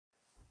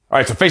All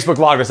right, so Facebook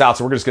logged us out,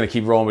 so we're just going to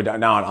keep rolling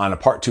now on a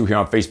part 2 here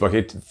on Facebook.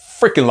 It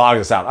freaking logged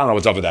us out. I don't know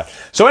what's up with that.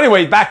 So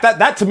anyway,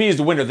 that to me is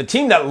the winner. The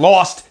team that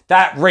lost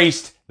that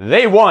race,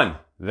 they won.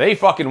 They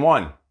fucking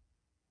won.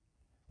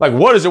 Like,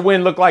 what does a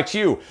win look like to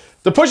you?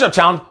 The push-up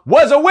challenge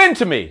was a win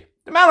to me.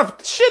 The amount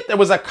of shit that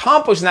was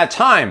accomplished in that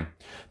time,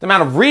 the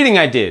amount of reading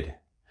I did,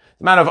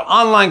 the amount of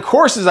online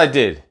courses I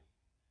did,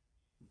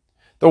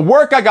 the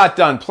work I got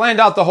done,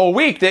 planned out the whole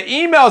week, the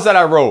emails that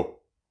I wrote.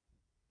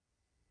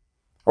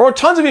 I wrote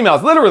tons of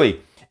emails, literally.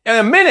 In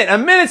a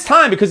minute's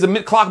time, because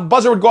the clock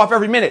buzzer would go off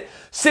every minute.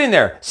 Sitting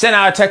there, send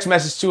out a text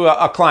message to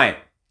a client,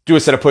 do a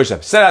set of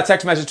push-ups. Send out a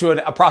text message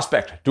to a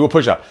prospect, do a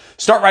push-up.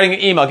 Start writing an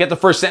email, get the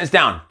first sentence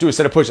down, do a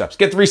set of push-ups.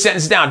 Get 3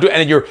 sentences down, do it,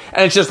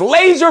 and it's just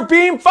laser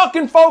beam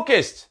fucking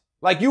focused.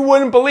 Like you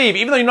wouldn't believe,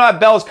 even though you know that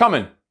bell's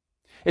coming.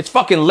 It's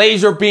fucking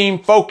laser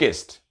beam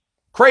focused.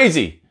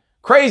 Crazy.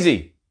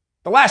 Crazy.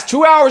 The last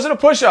 2 hours of the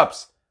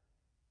push-ups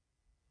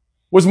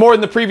was more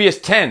than the previous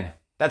 10.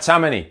 That's how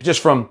many.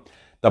 Just from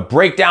the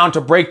breakdown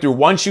to breakthrough.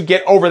 Once you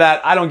get over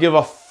that, I don't give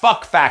a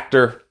fuck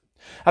factor.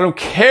 I don't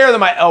care that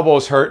my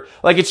elbows hurt.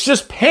 Like, it's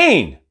just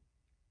pain.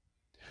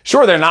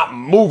 Sure, they're not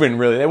moving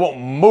really. They won't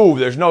move.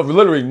 There's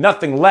literally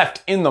nothing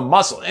left in the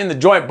muscle, in the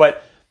joint,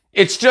 but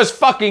it's just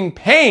fucking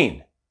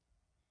pain.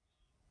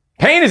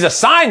 Pain is a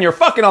sign you're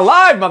fucking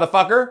alive,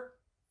 motherfucker.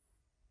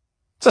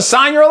 It's a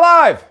sign you're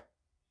alive.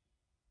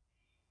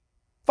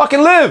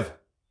 Fucking live.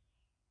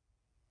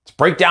 It's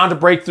breakdown to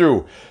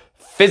breakthrough.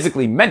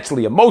 Physically,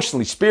 mentally,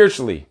 emotionally,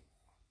 spiritually.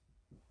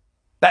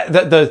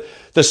 The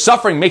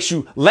suffering makes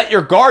you let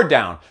your guard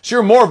down. So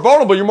you're more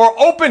vulnerable. You're more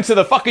open to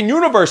the fucking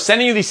universe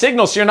sending you these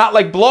signals so you're not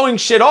like blowing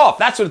shit off.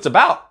 That's what it's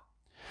about.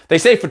 They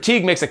say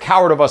fatigue makes a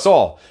coward of us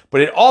all.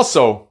 But it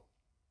also,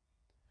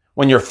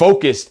 when you're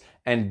focused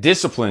and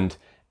disciplined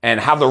and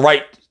have the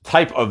right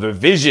type of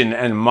vision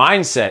and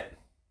mindset,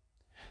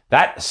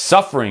 that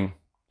suffering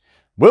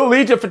will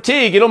lead to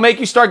fatigue. It'll make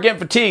you start getting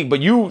fatigued,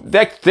 but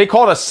they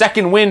call it a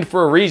second wind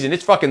for a reason.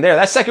 It's fucking there.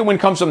 That second wind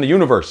comes from the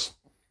universe.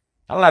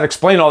 I don't know how to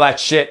explain all that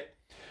shit,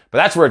 but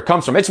that's where it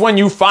comes from. It's when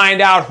you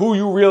find out who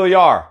you really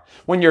are.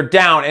 When you're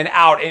down and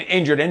out and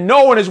injured and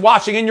no one is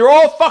watching and you're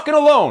all fucking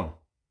alone.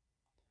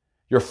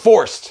 You're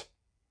forced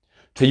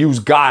to use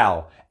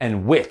guile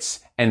and wits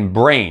and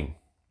brain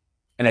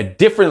and a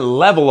different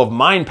level of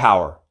mind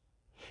power.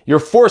 You're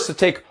forced to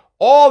take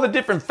all the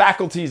different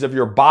faculties of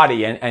your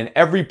body and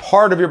every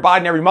part of your body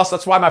and every muscle.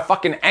 That's why my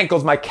fucking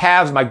ankles, my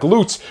calves, my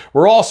glutes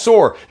were all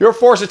sore. You're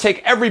forced to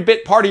take every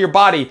bit part of your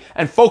body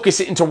and focus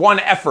it into one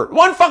effort,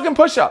 one fucking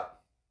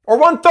push-up or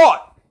one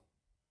thought.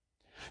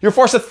 You're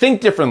forced to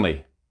think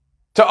differently,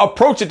 to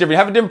approach it differently,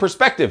 have a different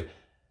perspective.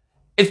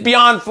 It's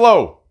beyond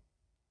flow.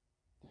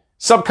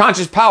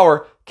 Subconscious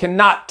power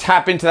cannot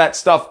tap into that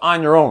stuff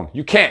on your own.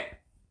 You can't.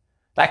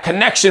 That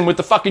connection with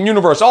the fucking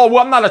universe. Oh,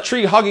 well, I'm not a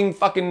tree hugging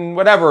fucking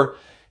whatever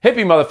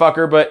hippie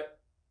motherfucker, but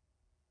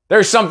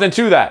there's something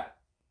to that.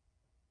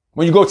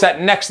 When you go to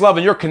that next level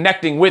and you're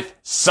connecting with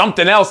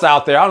something else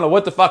out there, I don't know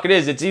what the fuck it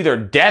is. It's either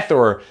death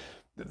or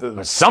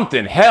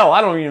something. Hell,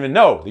 I don't even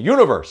know. The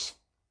universe.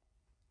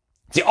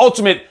 It's the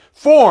ultimate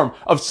form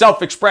of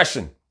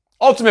self-expression.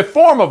 Ultimate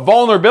form of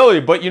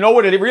vulnerability. But you know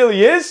what it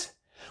really is?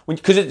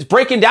 Because it's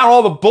breaking down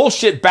all the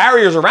bullshit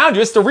barriers around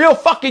you. It's the real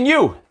fucking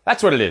you.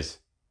 That's what it is.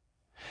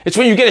 It's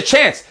when you get a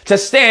chance to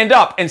stand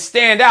up and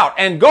stand out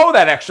and go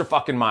that extra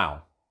fucking mile.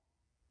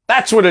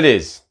 That's what it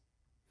is.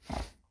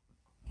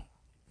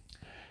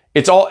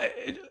 It's all,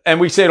 and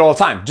we say it all the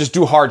time, just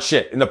do hard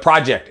shit. In the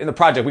project,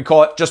 we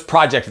call it just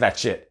project that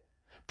shit.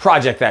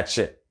 Project that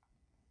shit.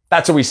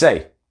 That's what we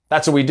say.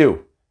 That's what we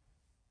do.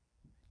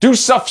 Do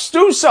stuff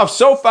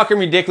so fucking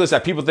ridiculous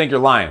that people think you're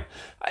lying.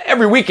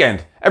 Every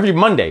weekend, every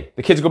Monday,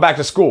 the kids go back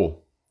to school.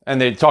 And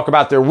they talk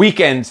about their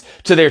weekends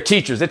to their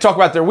teachers. They talk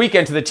about their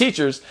weekend to the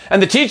teachers. And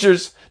the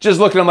teachers just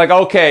look at them like,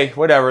 okay,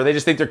 whatever. They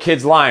just think their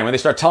kid's lying when they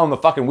start telling them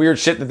the fucking weird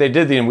shit that they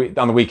did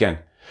on the weekend.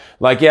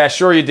 Like, yeah,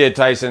 sure you did,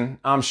 Tyson.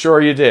 I'm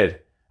sure you did.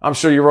 I'm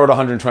sure you rode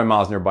 120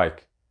 miles on your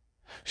bike.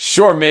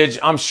 Sure, Midge.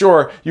 I'm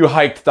sure you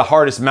hiked the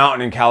hardest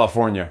mountain in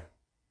California.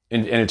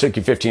 And it took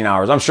you 15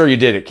 hours. I'm sure you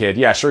did it, kid.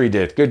 Yeah, sure you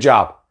did. Good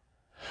job.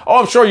 Oh,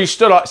 I'm sure you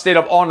stayed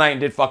up all night and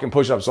did fucking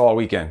push-ups all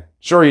weekend.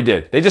 Sure you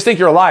did. They just think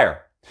you're a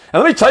liar.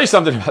 And let me tell you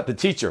something about the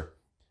teacher.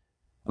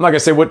 I'm not going to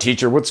say what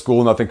teacher, what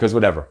school, nothing, because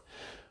whatever.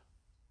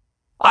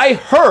 I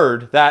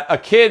heard that a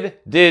kid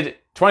did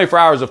 24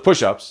 hours of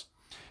push-ups.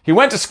 He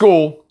went to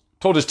school,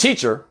 told his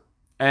teacher,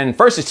 and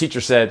first his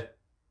teacher said,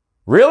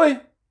 really?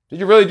 Did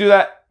you really do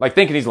that? Like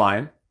thinking he's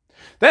lying.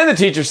 Then the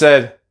teacher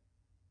said,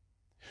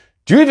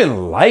 do you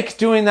even like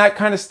doing that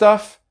kind of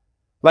stuff?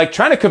 Like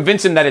trying to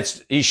convince him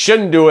that he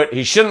shouldn't do it.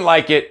 He shouldn't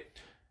like it.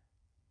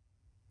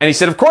 And he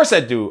said, of course I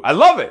do. I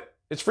love it.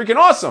 It's freaking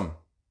awesome.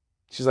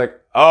 She's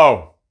like,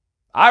 oh,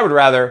 I would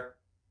rather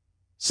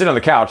sit on the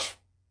couch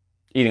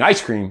eating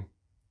ice cream,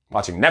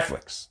 watching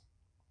Netflix.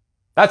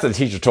 That's what the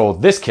teacher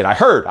told this kid. I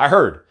heard.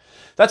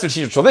 That's what the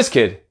teacher told this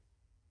kid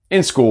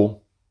in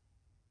school,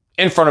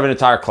 in front of an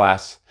entire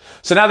class.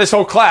 So now this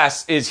whole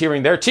class is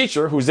hearing their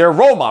teacher, who's their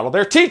role model,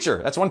 their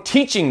teacher. That's one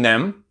teaching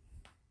them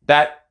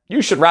that,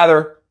 You should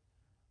rather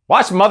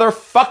watch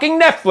motherfucking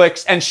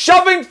Netflix and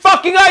shoving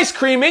fucking ice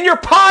cream in your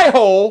pie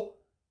hole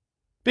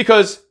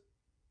because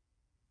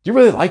do you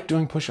really like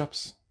doing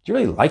push-ups? Do you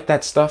really like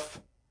that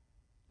stuff?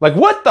 Like,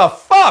 what the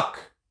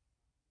fuck?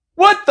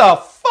 What the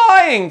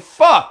flying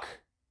fuck?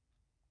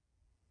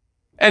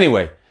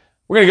 Anyway,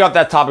 we're going to get off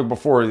that topic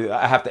before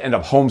I have to end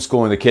up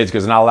homeschooling the kids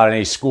because they're not allowed in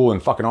any school in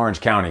fucking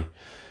Orange County.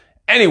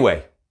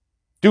 Anyway,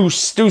 do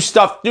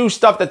stuff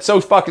that's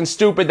so fucking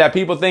stupid that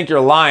people think you're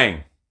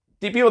lying.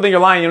 People think you're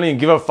lying, you don't even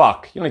give a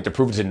fuck. You don't need to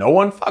prove it to no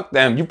one. Fuck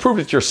them. You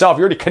proved it to yourself.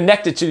 You're already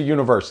connected to the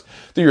universe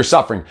through your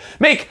suffering.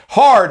 Make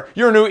hard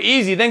your new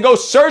easy, then go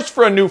search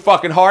for a new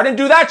fucking hard and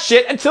do that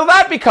shit until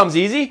that becomes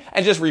easy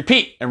and just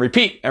repeat and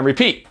repeat and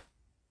repeat.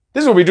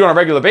 This is what we do on a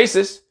regular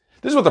basis.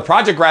 This is what the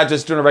project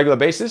graduates do on a regular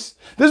basis.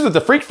 This is what the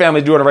freak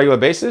family do on a regular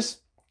basis.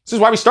 This is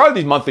why we started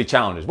these monthly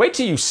challenges. Wait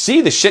till you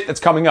see the shit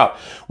that's coming up.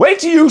 Wait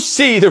till you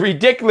see the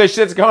ridiculous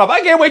shit that's coming up. I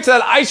can't wait till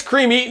that ice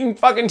cream eating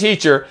fucking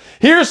teacher.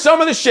 Here's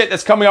some of the shit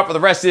that's coming up for the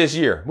rest of this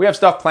year. We have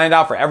stuff planned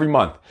out for every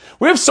month.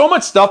 We have so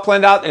much stuff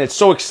planned out and it's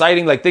so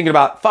exciting, like thinking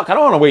about, fuck, I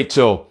don't want to wait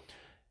till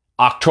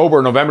October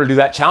or November to do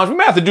that challenge. We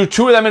might have to do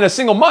 2 of them in a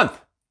single month.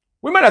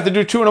 We might have to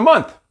do 2 in a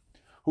month.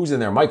 Who's in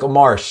there? Michael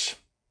Marsh.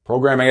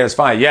 Programming at its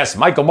fine. Yes,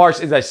 Michael Marsh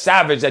is a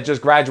savage that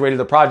just graduated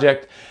the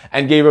project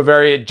and gave a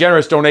very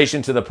generous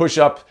donation to the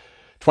push-up,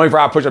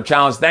 24-hour push-up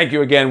challenge. Thank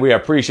you again. We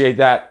appreciate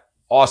that.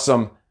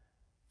 Awesome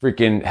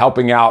freaking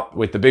helping out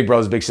with the big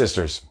brothers, big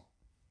sisters.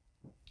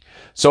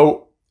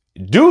 So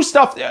do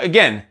stuff,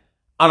 again,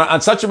 on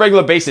such a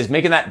regular basis,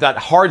 making that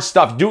hard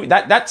stuff,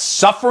 that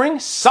suffering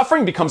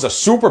becomes a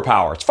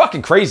superpower. It's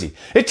fucking crazy.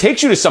 It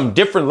takes you to some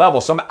different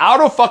level, some out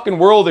of fucking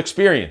world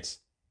experience.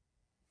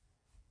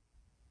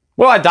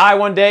 Will I die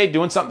one day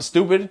doing something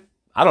stupid?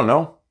 I don't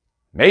know.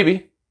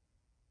 Maybe.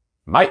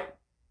 Might.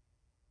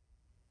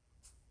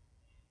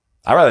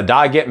 I'd rather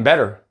die getting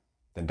better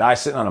than die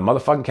sitting on a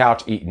motherfucking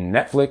couch eating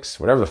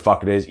Netflix, whatever the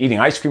fuck it is, eating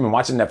ice cream and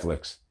watching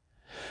Netflix.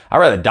 I'd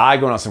rather die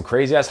going on some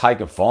crazy ass hike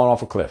and falling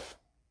off a cliff.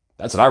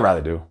 That's what I'd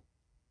rather do.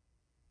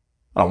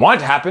 I don't want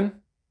it to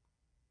happen.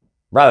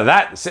 Rather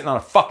that than sitting on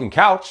a fucking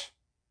couch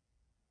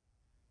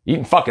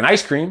eating fucking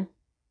ice cream.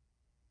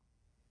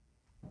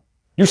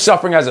 You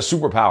suffering as a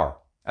superpower.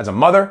 As a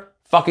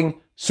motherfucking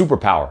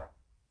superpower.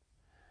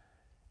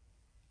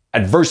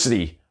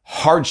 Adversity,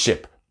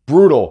 hardship,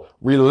 brutal,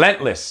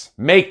 relentless.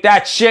 Make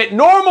that shit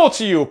normal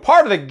to you.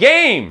 Part of the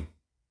game.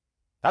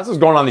 That's what's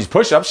going on in these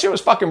push-ups. Shit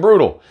was fucking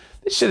brutal.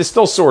 This shit is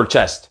still sore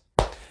chest.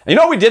 And you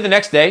know what we did the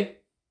next day?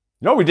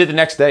 You know what we did the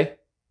next day? You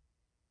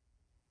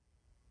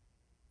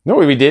know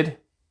what we did?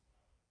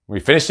 When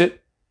we finished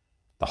it,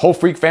 the whole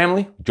freak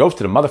family drove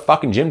to the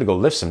motherfucking gym to go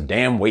lift some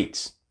damn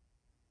weights.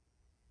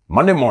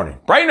 Monday morning,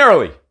 bright and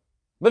early.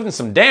 Lifting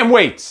some damn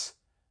weights.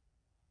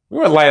 We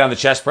weren't light on the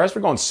chest press.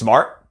 We're going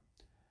smart.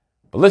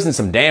 But lifting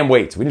some damn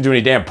weights. We didn't do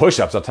any damn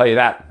push-ups, I'll tell you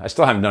that. I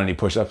still haven't done any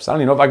push-ups. I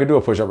don't even know if I could do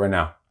a push-up right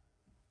now.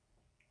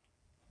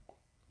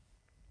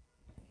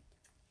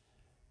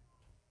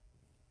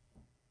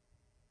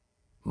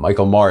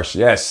 Michael Marsh,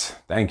 yes.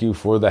 Thank you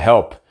for the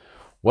help.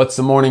 What's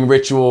the morning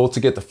ritual to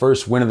get the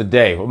first win of the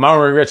day? Well, my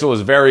morning ritual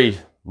is very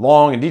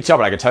long and detailed,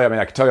 but I can tell you,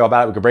 I can tell you all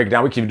about it. We can break it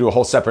down. We can do a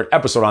whole separate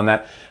episode on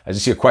that. I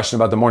just see a question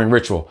about the morning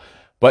ritual.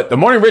 But the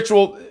morning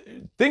ritual,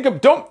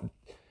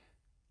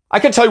 I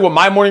can tell you what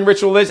my morning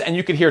ritual is, and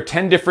you can hear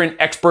 10 different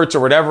experts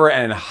or whatever,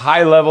 and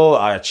high level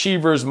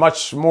achievers,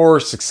 much more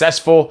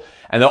successful,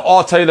 and they'll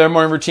all tell you their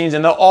morning routines,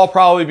 and they'll all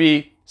probably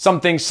be some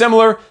things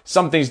similar,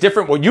 some things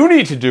different. What you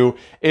need to do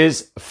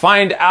is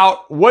find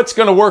out what's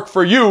going to work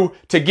for you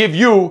to give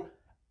you,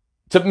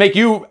 to make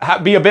you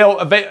be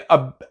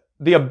the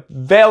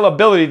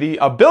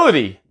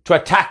ability to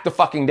attack the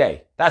fucking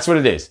day. That's what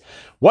it is.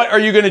 What are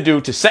you going to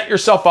do to set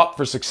yourself up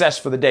for success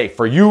for the day?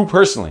 For you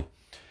personally.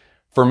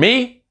 For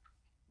me,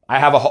 I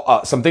have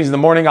some things in the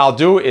morning I'll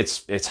do.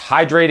 It's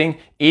hydrating,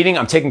 eating.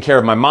 I'm taking care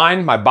of my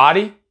mind, my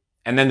body,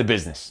 and then the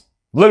business.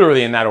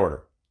 Literally in that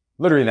order.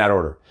 Literally in that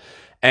order.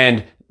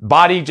 And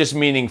body just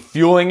meaning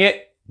fueling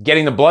it,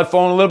 getting the blood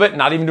flowing a little bit,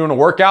 not even doing a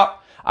workout.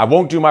 I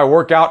won't do my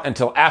workout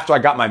until after I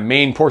got my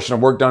main portion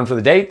of work done for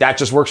the day. That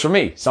just works for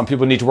me. Some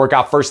people need to work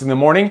out first thing in the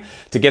morning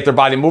to get their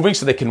body moving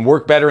so they can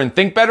work better and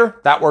think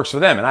better. That works for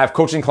them. And I have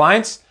coaching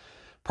clients,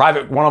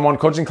 private one-on-one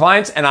coaching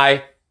clients, and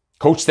I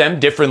coach them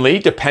differently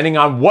depending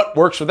on what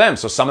works for them.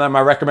 So some of them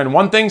I recommend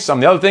one thing, some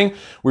the other thing.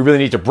 We really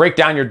need to break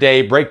down your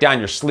day, break down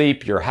your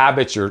sleep, your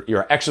habits,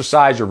 your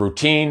exercise, your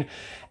routine,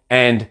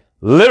 and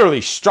literally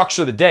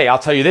structure the day. I'll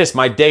tell you this,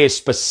 my day is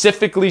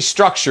specifically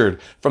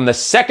structured from the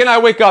second I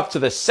wake up to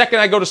the second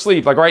I go to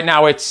sleep. Like right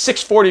now, it's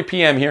 6:40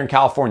 p.m. here in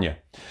California.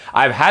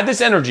 I've had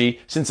this energy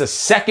since the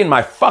second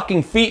my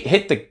fucking feet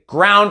hit the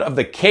ground of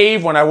the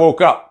cave when I woke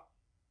up.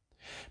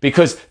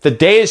 Because the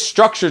day is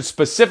structured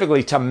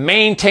specifically to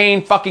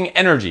maintain fucking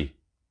energy.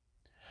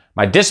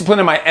 My discipline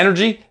and my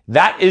energy,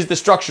 that is the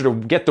structure to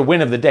get the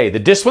win of the day. The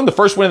discipline, the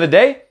first win of the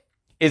day,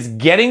 is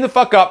getting the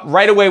fuck up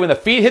right away when the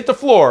feet hit the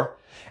floor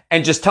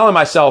and just telling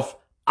myself,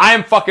 I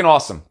am fucking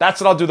awesome. That's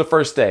what I'll do the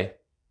first day.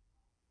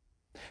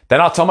 Then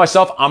I'll tell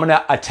myself I'm going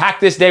to attack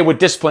this day with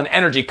discipline,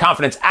 energy,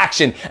 confidence,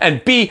 action,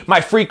 and be my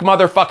freak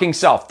motherfucking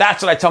self.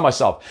 That's what I tell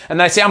myself. And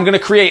then I say I'm going to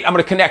create, I'm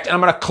going to connect, and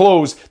I'm going to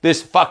close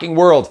this fucking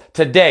world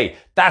today.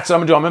 That's what I'm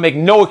going to do. I'm going to make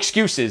no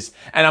excuses,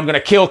 and I'm going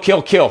to kill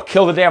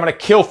the day. I'm going to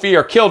kill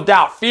fear, kill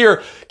doubt,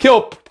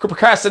 kill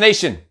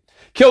procrastination.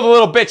 Kill the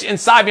little bitch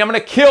inside me. I'm going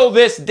to kill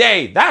this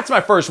day. That's my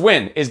first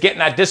win, is getting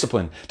that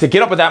discipline to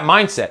get up with that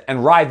mindset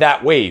and ride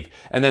that wave.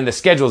 And then the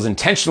schedule is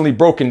intentionally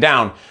broken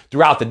down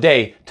throughout the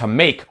day to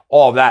make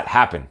all that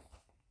happen.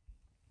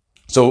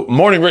 So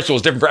morning ritual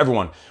is different for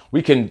everyone.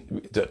 We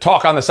can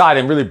talk on the side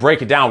and really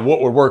break it down what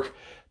would work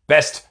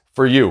best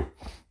for you.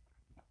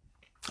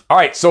 All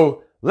right.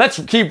 So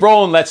let's keep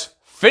rolling. Let's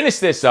finish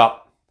this up.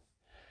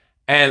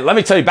 And let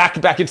me tell you, back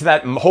into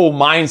that whole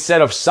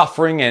mindset of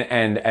suffering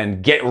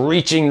and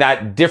reaching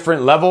that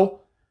different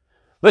level.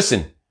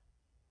 Listen,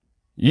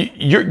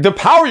 the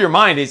power of your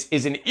mind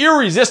is an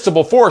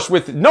irresistible force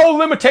with no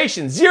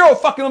limitation, zero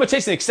fucking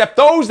limitation, except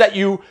those that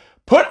you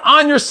put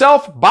on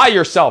yourself by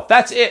yourself.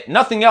 That's it.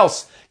 Nothing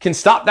else can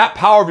stop that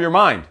power of your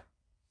mind.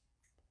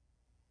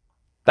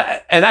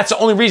 And that's the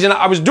only reason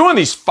I was doing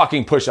these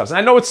fucking push-ups. And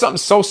I know it's something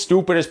so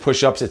stupid as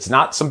push-ups. It's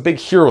not some big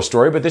hero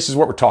story, but this is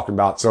what we're talking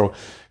about. So,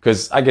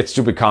 because I get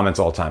stupid comments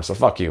all the time. So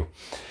fuck you.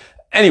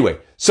 Anyway,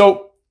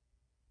 so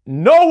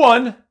no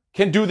one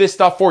can do this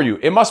stuff for you.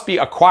 It must be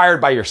acquired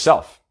by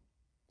yourself.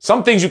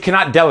 Some things you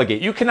cannot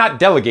delegate. You cannot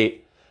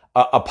delegate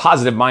a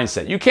positive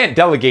mindset. You can't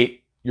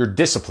delegate your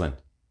discipline.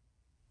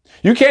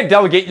 You can't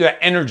delegate your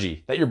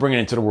energy that you're bringing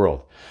into the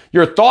world.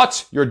 Your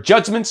thoughts, your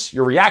judgments,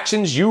 your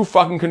reactions, you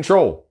fucking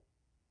control.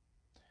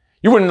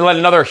 You wouldn't let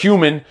another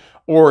human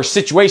or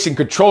situation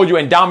control you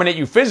and dominate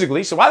you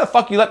physically. So why the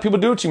fuck you let people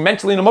do it to you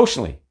mentally and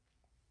emotionally?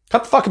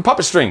 Cut the fucking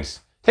puppet strings.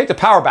 Take the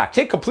power back.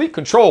 Take complete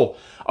control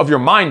of your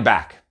mind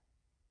back.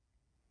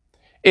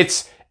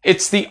 It's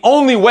the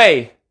only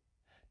way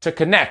to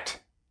connect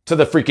to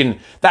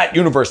that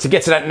universe, to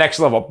get to that next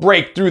level,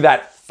 break through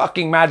that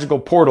fucking magical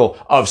portal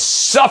of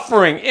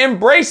suffering.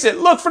 Embrace it.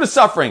 Look for the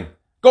suffering.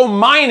 Go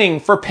mining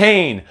for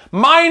pain,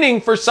 mining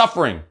for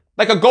suffering.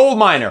 Like a gold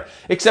miner,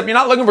 except you're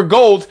not looking for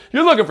gold,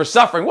 you're looking for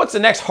suffering. What's the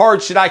next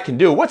hard shit I can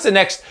do? What's the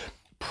next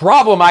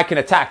problem I can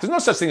attack? There's no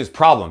such thing as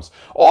problems.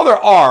 All there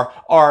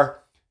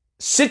are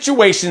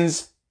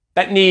situations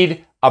that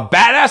need a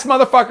badass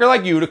motherfucker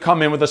like you to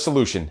come in with a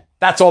solution.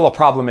 That's all a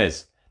problem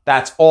is.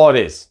 That's all it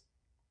is.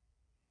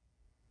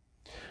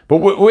 But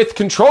with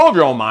control of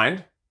your own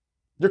mind,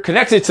 you're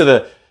connected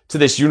to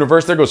this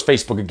universe. There goes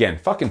Facebook again.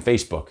 Fucking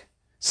Facebook.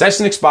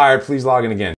 Session expired. Please log in again.